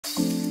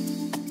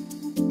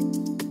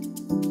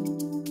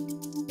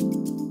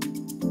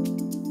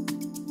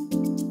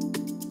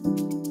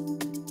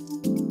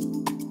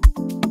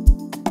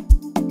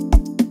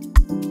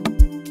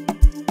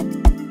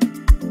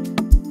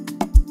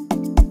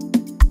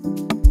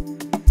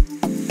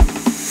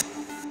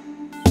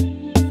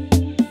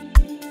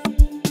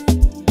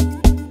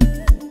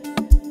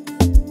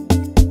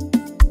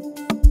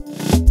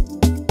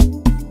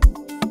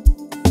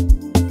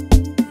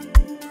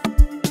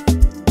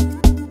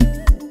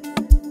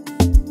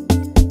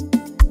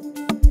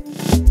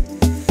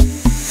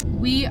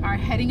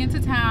heading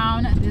into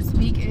town. This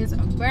week is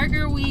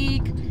burger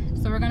week,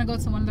 so we're gonna go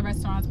to one of the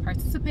restaurants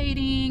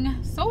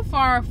participating. So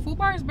far, Food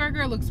Bar's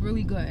burger looks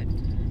really good.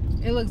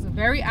 It looks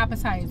very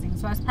appetizing,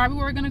 so that's probably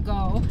where we're gonna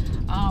go.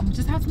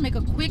 Just have to make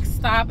a quick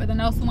stop at the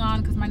nail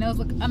salon because my nails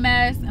look a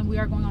mess and we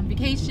are going on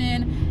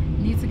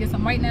vacation. Need to get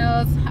some white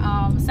nails.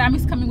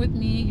 Sammy's coming with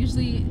me.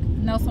 Usually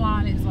nail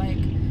salon is like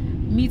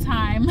me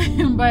time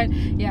but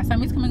yeah,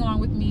 Sammy's coming along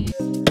with me.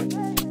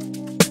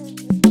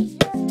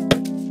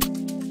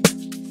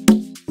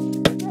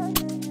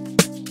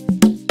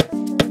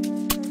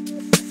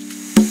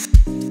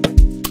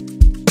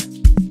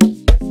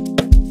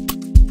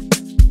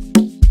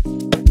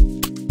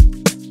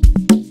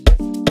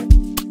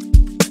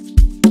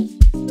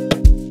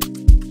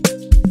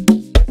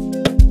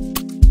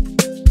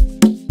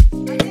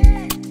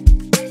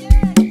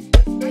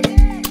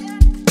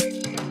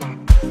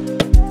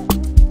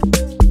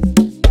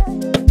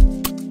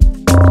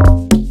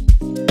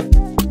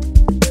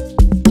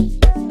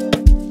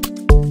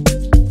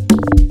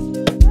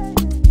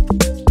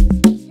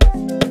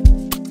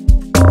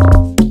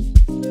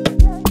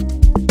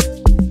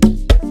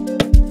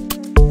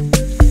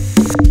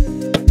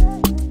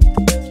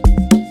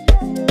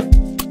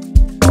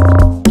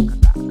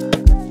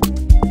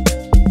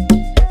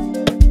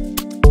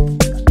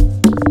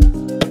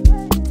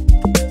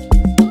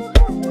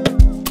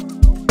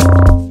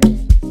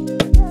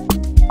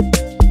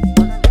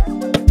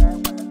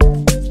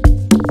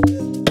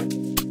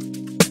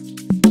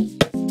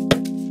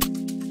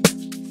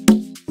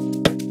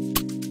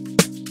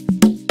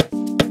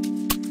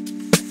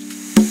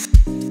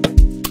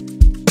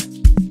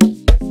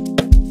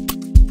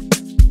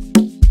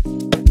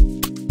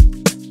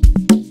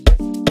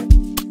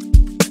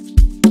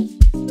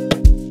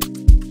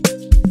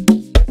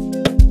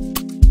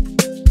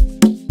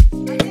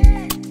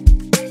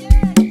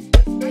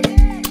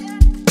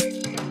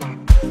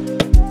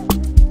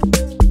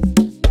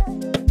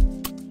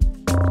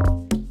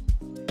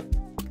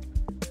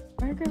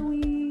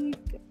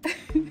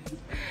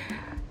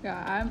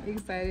 I'm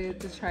excited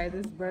to try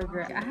this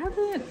burger. I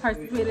haven't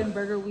participated in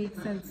Burger Week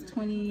since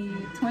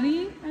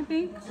 2020, I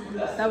think.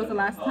 That was the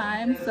last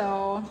time,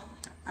 so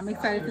I'm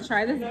excited to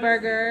try this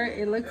burger.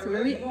 It looks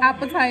really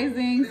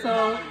appetizing,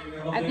 so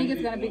I think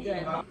it's gonna be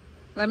good.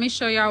 Let me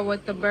show y'all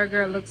what the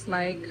burger looks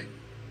like.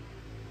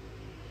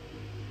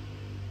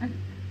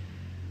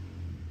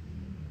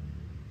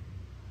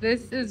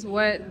 This is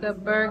what the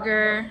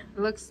burger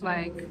looks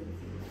like.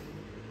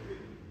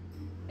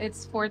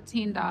 It's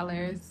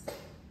 $14.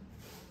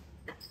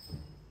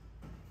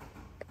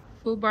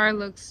 Food Bar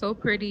looks so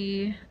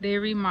pretty. They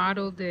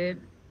remodeled it.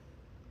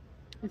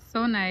 It's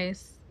so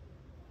nice.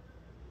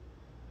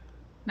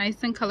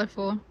 Nice and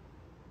colorful.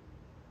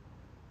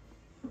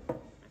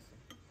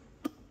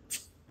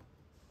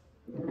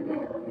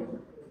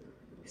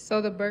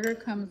 So the burger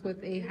comes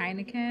with a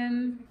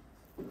Heineken.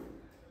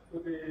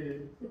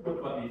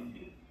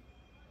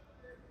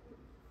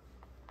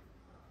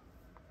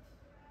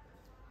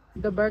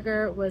 The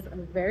burger was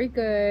very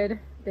good.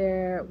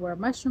 There were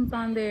mushrooms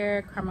on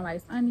there,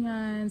 caramelized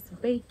onions,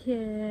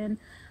 bacon,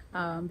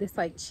 this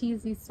like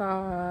cheesy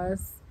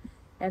sauce,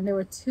 and there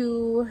were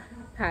 2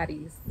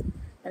 patties.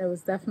 And it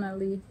was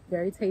definitely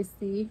very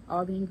tasty.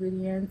 All the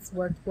ingredients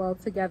worked well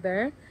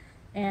together.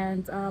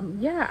 And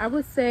yeah, I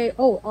would say,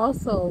 oh,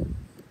 also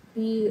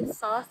the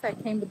sauce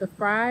that came with the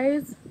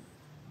fries,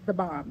 the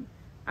bomb.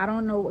 I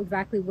don't know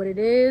exactly what it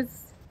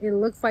is. It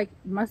looks like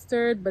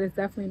mustard, but it's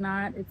definitely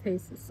not. It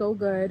tastes so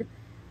good.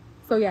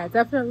 So yeah,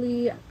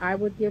 definitely I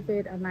would give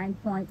it a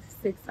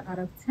 9.6 out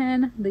of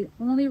 10. The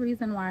only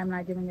reason why I'm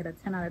not giving it a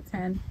 10 out of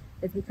 10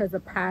 is because the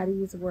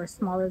patties were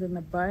smaller than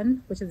the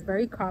bun, which is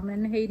very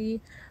common in Haiti.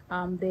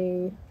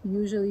 They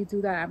usually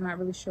do that. I'm not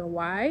really sure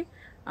why.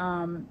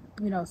 You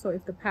know, so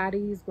if the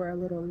patties were a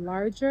little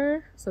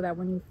larger so that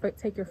when you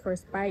take your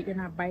first bite, you're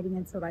not biting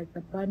into like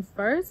the bun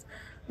first,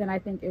 then I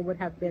think it would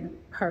have been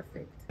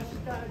perfect.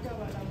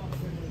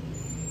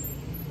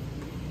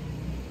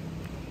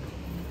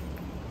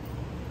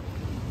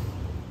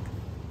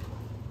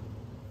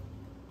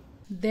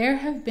 There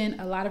have been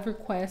a lot of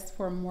requests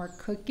for more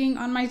cooking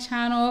on my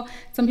channel.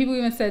 Some people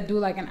even said do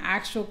like an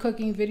actual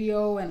cooking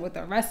video and with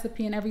a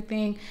recipe and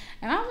everything.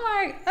 And I'm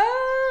like,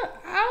 I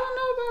don't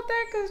know about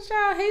that, because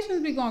child,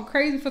 Haitians be going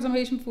crazy for some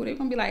Haitian food. They're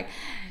gonna be like,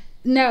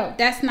 no,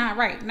 that's not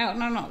right.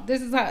 No.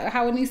 This is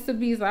how it needs to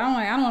be. So I don't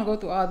want to go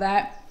through all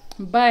that.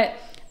 But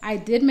I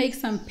did make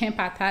some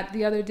patat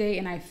the other day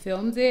and I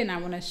filmed it, and I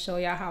want to show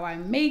y'all how I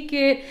make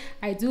it.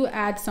 I do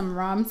add some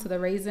rum to the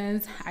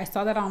raisins. I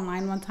saw that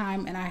online one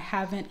time and I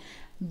haven't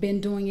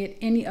been doing it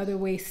any other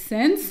way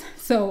since.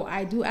 So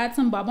I do add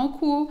some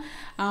babankou,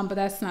 but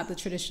that's not the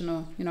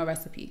traditional, you know,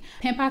 recipe.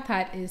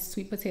 Patat is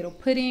sweet potato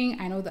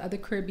pudding. I know the other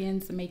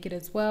Caribbeans make it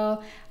as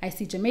well. I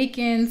see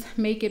Jamaicans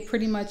make it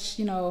pretty much,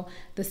 you know,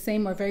 the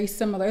same or very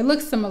similar. It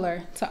looks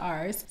similar to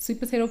ours. Sweet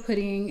potato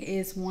pudding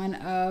is one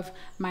of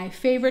my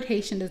favorite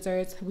Haitian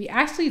desserts. We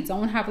actually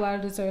don't have a lot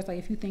of desserts. Like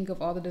if you think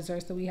of all the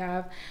desserts that we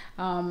have,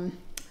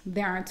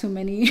 there aren't too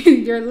many.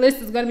 Your list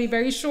is going to be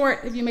very short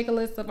if you make a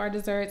list of our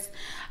desserts.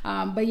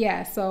 But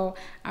yeah, so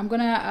I'm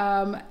going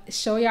to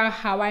show y'all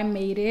how I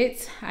made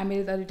it. I made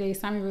it the other day.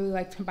 Sammy really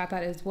liked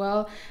patat as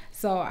well.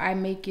 So I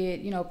make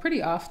it, you know,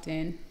 pretty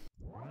often.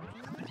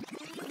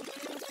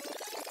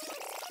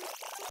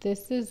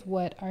 This is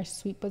what our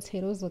sweet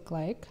potatoes look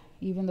like.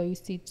 Even though you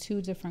see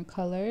two different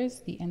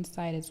colors, the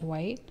inside is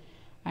white.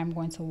 I'm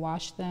going to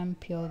wash them,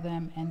 peel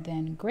them, and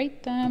then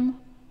grate them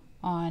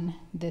on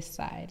this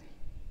side.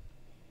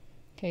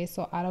 Okay,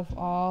 so out of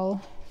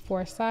all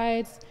 4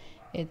 sides,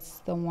 it's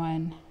the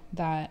one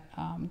that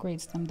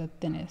grates them the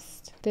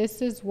thinnest.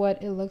 This is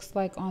what it looks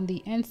like on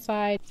the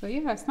inside. So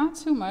yeah, it's not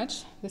too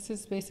much. This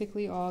is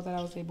basically all that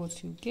I was able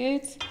to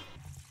get.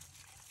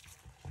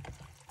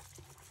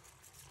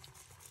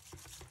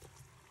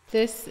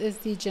 This is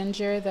the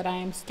ginger that I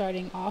am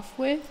starting off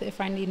with.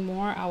 If I need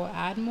more, I will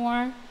add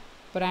more,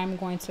 but I'm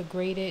going to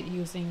grate it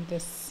using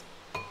this.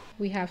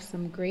 We have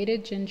some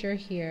grated ginger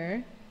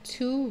here,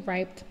 2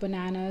 ripe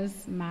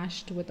bananas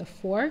mashed with a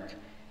fork,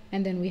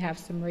 and then we have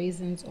some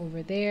raisins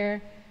over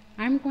there.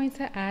 I'm going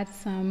to add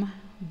some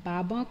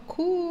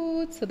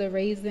babaku to the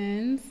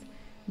raisins,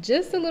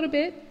 just a little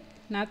bit,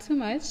 not too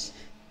much.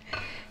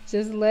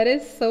 Just let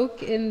it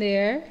soak in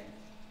there.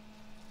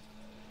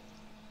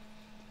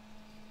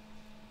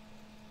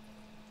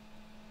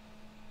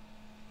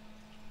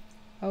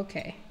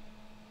 Okay,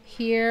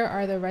 here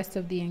are the rest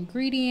of the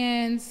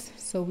ingredients.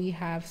 So we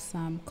have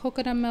some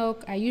coconut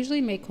milk. I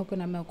usually make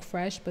coconut milk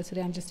fresh, but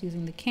today I'm just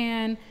using the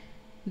can.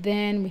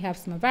 Then we have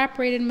some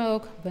evaporated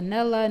milk,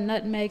 vanilla,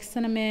 nutmeg,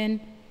 cinnamon,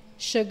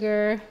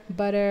 sugar,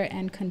 butter,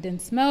 and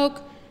condensed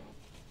milk.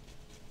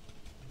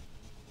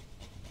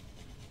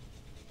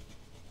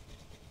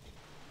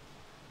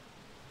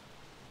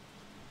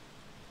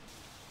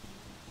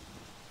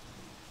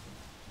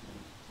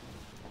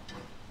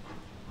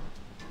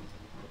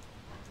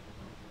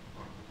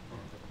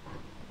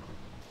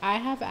 I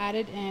have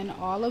added in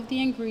all of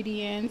the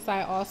ingredients.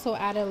 I also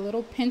added a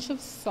little pinch of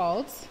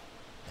salt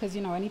because,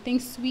 you know, anything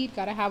sweet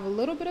gotta have a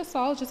little bit of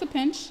salt, just a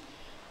pinch.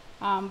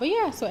 But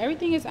yeah, so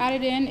everything is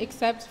added in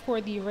except for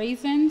the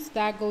raisins.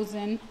 That goes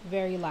in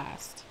very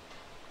last.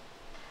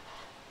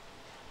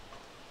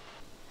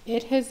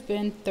 It has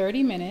been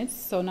 30 minutes,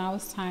 so now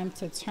it's time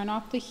to turn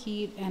off the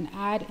heat and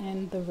add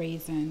in the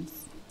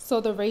raisins. So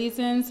the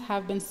raisins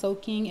have been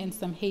soaking in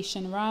some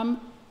Haitian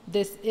rum.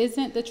 This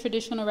isn't the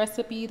traditional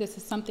recipe. This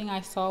is something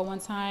I saw one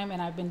time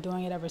and I've been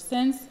doing it ever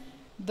since.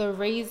 The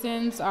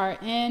raisins are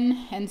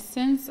in, and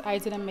since I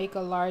didn't make a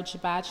large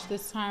batch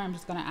this time, I'm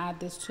just gonna add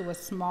this to a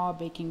small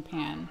baking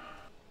pan.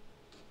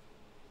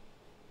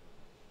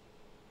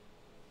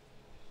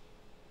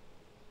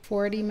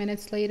 "40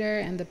 minutes later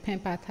and the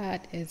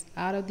patat is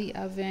out of the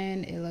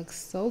oven. It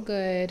looks so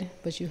good,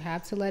 but you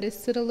have to let it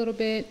sit a little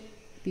bit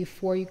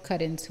before you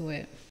cut into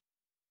it.